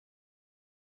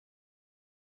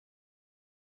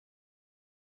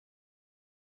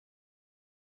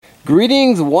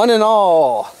Greetings one and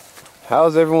all.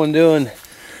 How's everyone doing?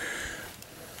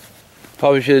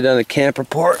 Probably should have done a camp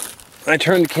report. When I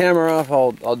turned the camera off,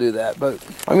 I'll do that. But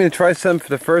I'm gonna try something for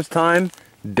the first time.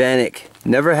 Bannock.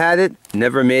 Never had it,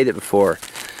 never made it before.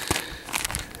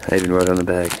 I even wrote on the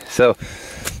bag. So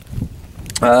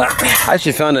I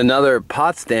actually found another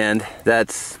pot stand that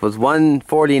was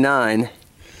 $149.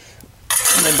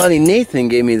 My buddy Nathan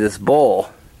gave me this bowl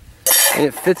and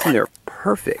it fits in there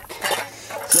perfect.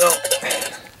 So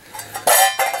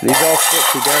these all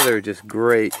fit together just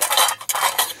great.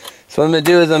 So what I'm gonna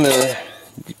do is I'm gonna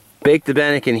bake the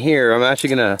bannock in here. I've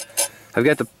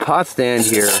got the pot stand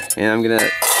here and I'm gonna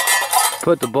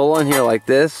put the bowl on here like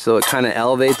this so it kind of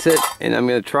elevates it, and I'm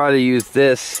gonna try to use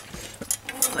this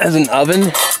as an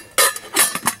oven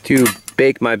to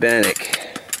bake my bannock.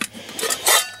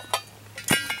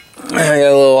 I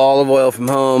got a little olive oil from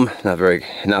home, not very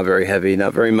heavy,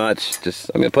 not very much.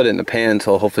 Just I'm gonna put it in the pan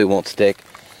so hopefully it won't stick.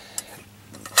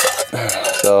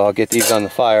 So I'll get these on the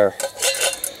fire,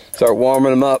 start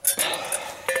warming them up.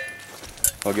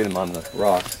 I'll get them on the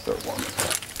rocks, start warming them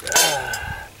up.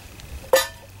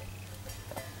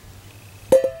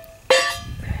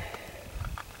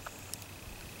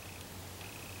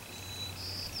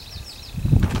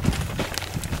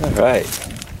 All right.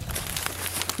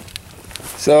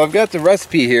 So I've got the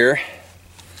recipe here.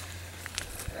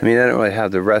 I mean, I don't really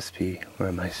have the recipe. Where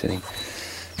am I sitting?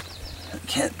 I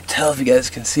can't tell if you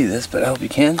guys can see this, but I hope you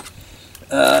can.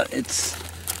 It's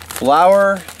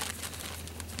flour,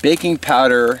 baking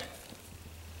powder,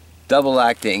 double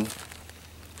acting,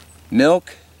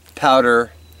 milk,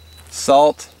 powder,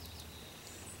 salt,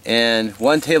 and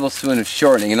 1 tablespoon of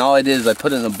shortening. And all I did is I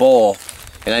put it in a bowl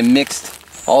and I mixed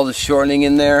all the shortening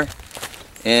in there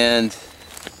and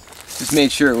just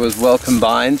made sure it was well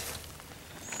combined.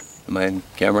 Am I on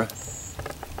camera?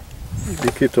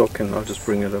 You keep talking, I'll just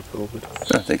bring it up a little bit.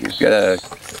 Oh, thank you.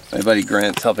 My buddy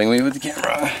Grant's helping me with the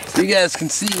camera so you guys can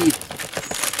see.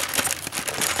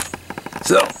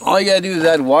 So all you gotta do is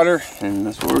add water, and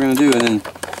that's what we're gonna do, and then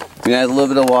we're gonna add a little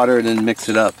bit of water and then mix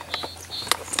it up.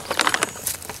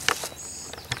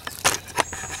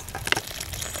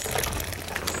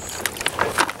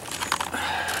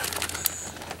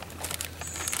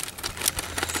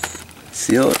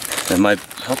 Seal it.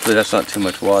 Hopefully that's not too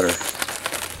much water.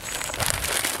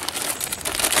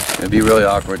 It'd be really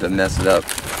awkward to mess it up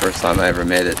first time I ever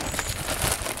made it.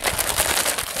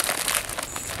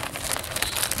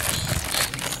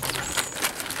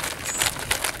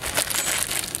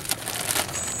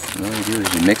 And all you do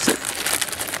is you mix it.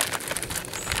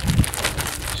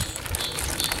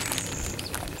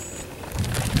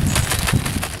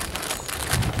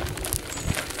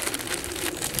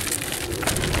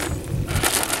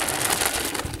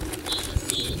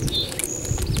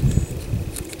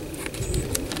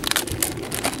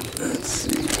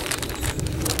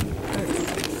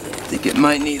 It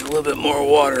might need a little bit more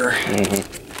water.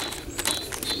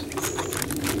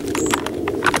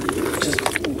 Just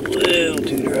a little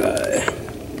too dry.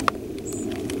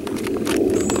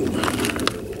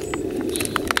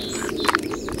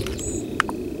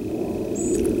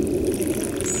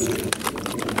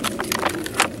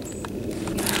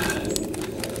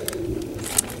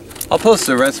 I'll post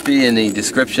the recipe in the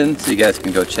description so you guys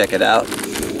can go check it out.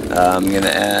 I'm gonna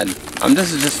add,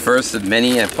 this is just first of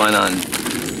many. I plan on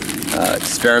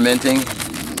experimenting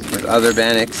with other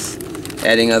bannocks,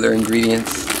 adding other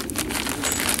ingredients.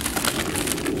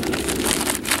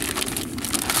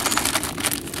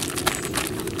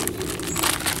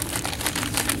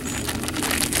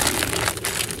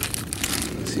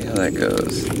 Let's see how that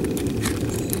goes.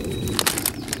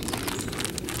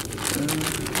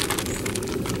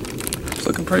 It's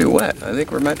looking pretty wet. I think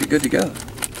we might be good to go.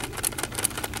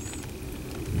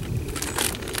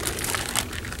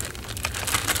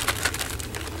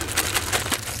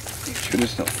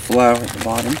 There's no flour at the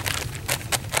bottom.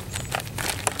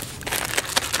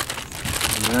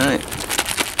 Alright.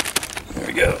 There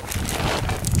we go.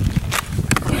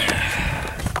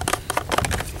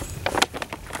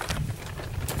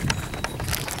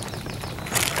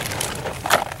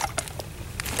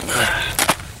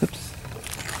 Oops.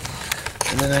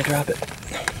 And then I drop it.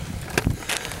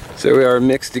 So we are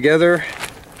mixed together.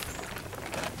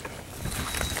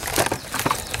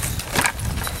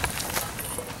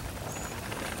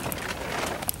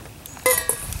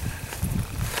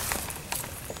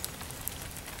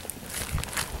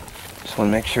 Just want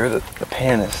to make sure that the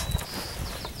pan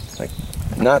is like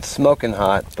not smoking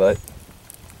hot, but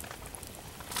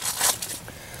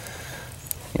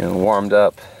you know, warmed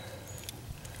up.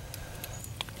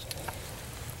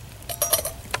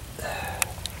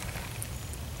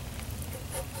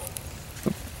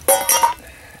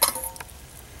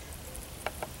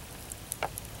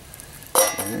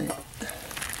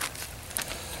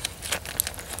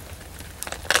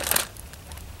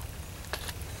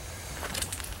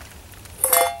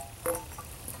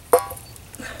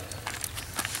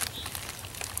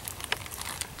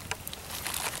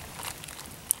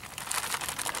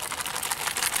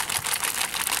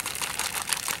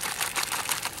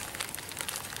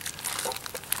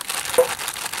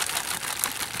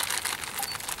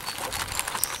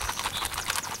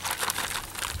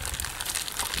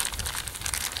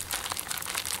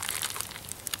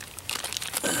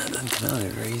 Doesn't come out there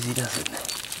very easy, does it?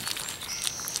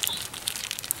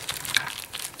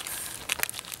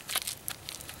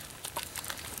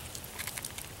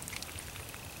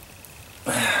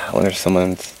 I wonder if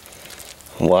someone's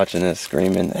watching this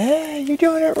screaming, "Hey, you're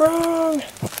doing it wrong!"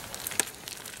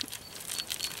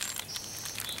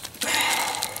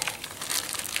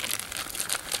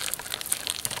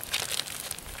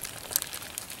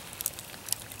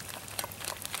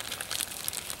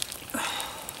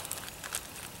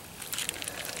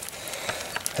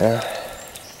 Yeah,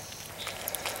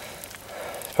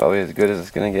 it's probably as good as it's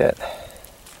gonna get.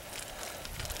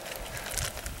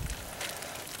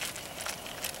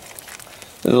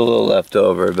 There's a little left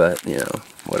over, but you know,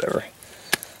 whatever.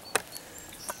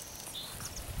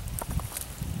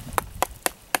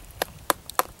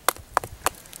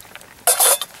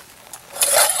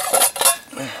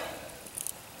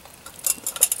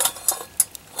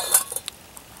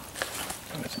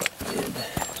 Where's my lid?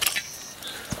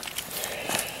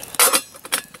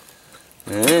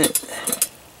 Alright.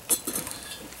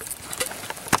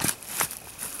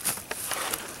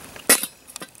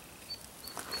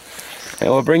 And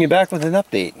we'll bring you back with an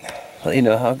update. Let you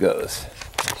know how it goes.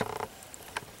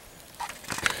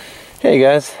 Hey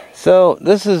guys, so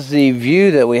this is the view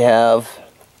that we have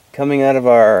coming out of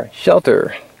our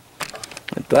shelter.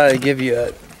 I thought I'd give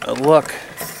you a look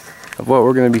of what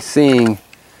we're going to be seeing.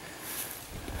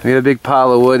 We got a big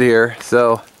pile of wood here,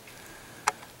 so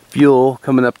fuel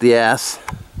coming up the ass,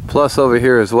 plus over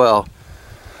here as well.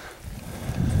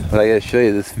 But I got to show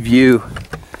you this view.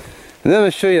 And then I'm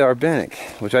going to show you our Bannock,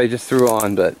 which I just threw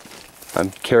on, but I'm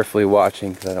carefully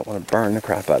watching because I don't want to burn the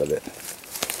crap out of it.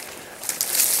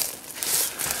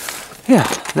 Yeah,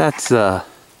 that's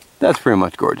pretty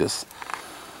much gorgeous.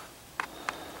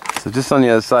 So just on the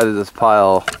other side of this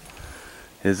pile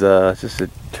is just a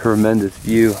tremendous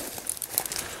view.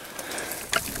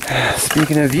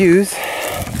 Speaking of views,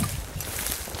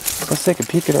 let's take a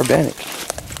peek at our Bannock.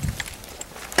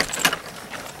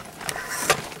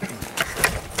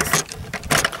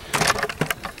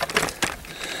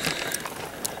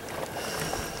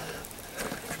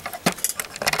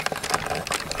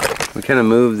 We kind of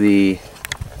move the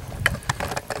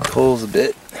coals a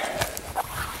bit.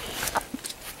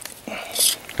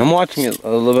 I'm watching it a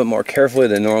little bit more carefully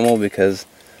than normal because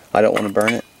I don't want to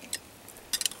burn it.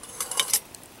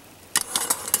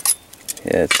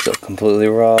 Yeah, it's still completely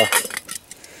raw.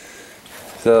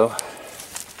 So,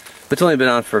 it's only been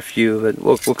on for a few, but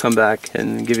we'll come back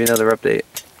and give you another update.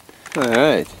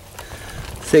 Alright,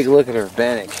 let's take a look at our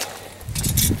Bannock.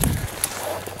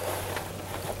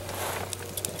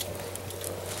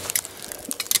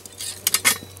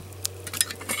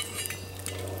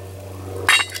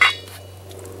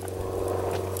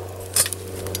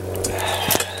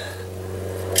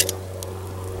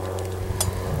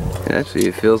 Actually,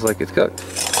 it feels like it's cooked.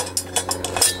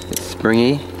 It's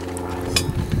springy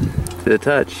to the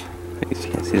touch. I guess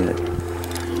you can't see that.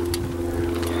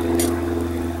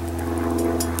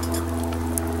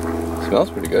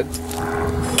 Smells pretty good.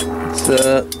 It's,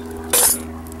 I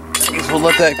guess we'll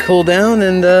let that cool down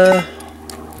and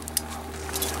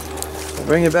we'll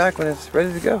bring it back when it's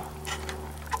ready to go.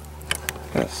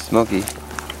 Kind of smoky.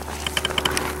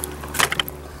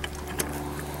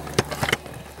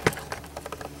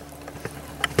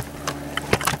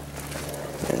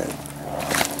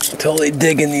 Totally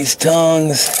digging these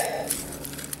tongs.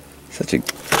 Such a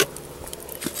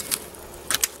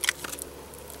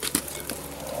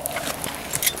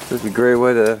great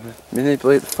way to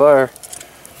manipulate the fire.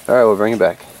 Alright, we'll bring it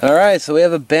back. Alright, so we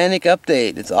have a Bannock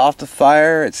update. It's off the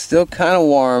fire. It's still kind of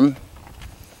warm,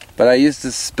 but I used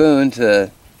this spoon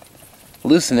to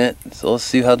loosen it. So let's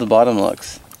see how the bottom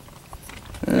looks.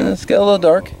 It's got a little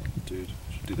dark. Dude,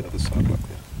 should do the other side like that.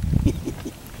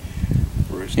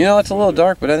 You know, it's a little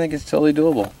dark, but I think it's totally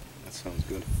doable. That sounds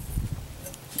good.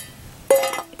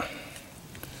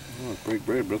 Oh, break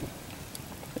bread, brother.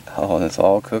 Oh, and it's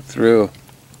all cooked through.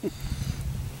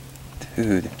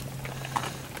 Dude.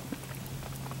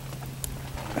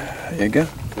 There you go.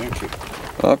 Thank you.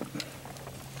 Oh.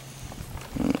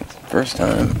 It's the first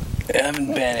time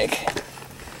having Bannock.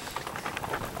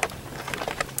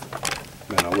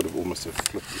 Man, I would have almost have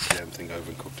flipped this damn thing over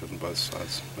and cooked it on both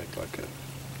sides. Make like a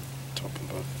top and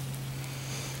both.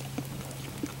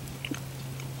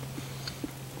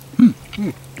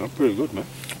 Not pretty good, man.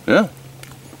 Yeah.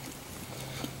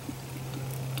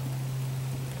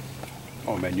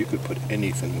 Oh man, you could put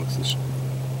anything with this.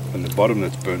 And the bottom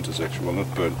that's burnt is actually, well,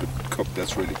 not burnt, but cooked.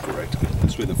 That's really great.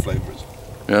 That's where the flavour is.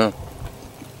 Yeah.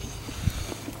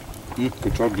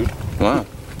 Good job, dude. Wow.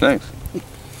 Thanks.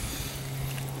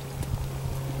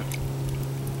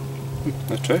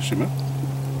 That's tasty, man.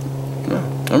 Yeah,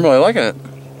 I'm really liking it.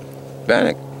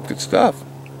 Bannock, good stuff.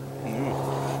 Yeah.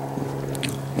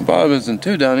 The bottom isn't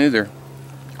too down either.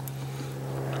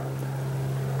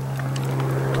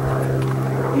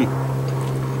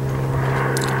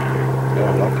 Yeah,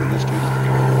 I'm liking this too.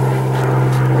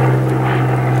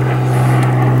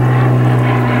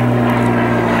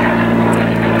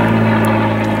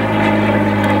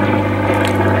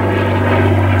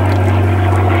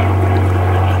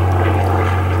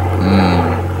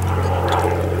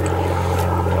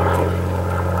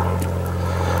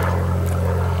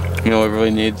 You know what it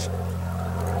really needs?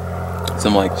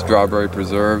 Some like strawberry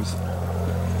preserves.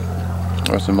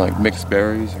 Or some like mixed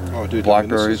berries or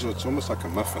blackberries. I mean, it's almost like a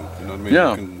muffin, you know what I mean?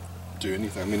 Yeah. You can do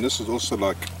anything. I mean, this is also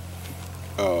like,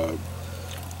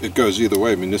 it goes either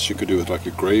way. I mean, this you could do with like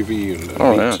a gravy and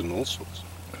meat and all sorts.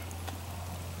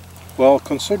 Well,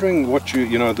 considering what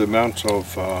you know, the amount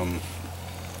of,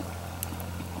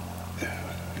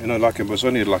 you know, like it was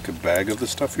only like a bag of the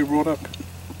stuff you brought up,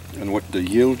 and what the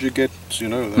yield you get, you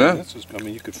know, that's just, I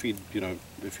mean, you could feed, you know,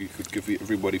 if you could give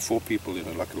everybody 4 people, you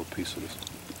know, like a little piece of this.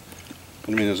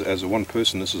 I mean, as a one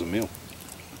person, this is a meal.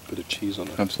 Bit of cheese on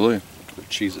it. Absolutely. Bit of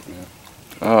cheese it, man.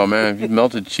 Oh man, if you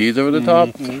melted cheese over the top.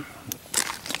 I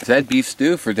had beef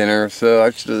stew for dinner, so I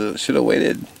should have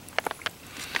waited.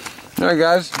 All right,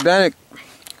 guys, Bannock,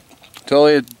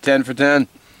 totally a 10 for 10.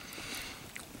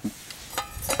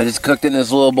 I just cooked it in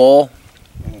this little bowl.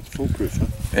 Oh, it's foolproof, huh?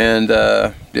 And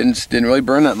didn't really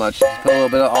burn that much. Just put a little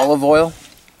bit of olive oil.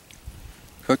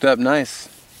 Cooked up nice.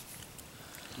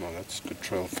 Well, that's good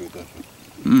trail food, that.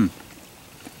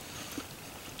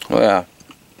 Oh yeah.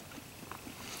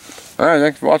 All right,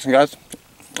 thanks for watching, guys.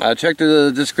 Check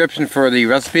the description for the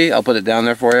recipe. I'll put it down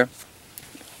there for you.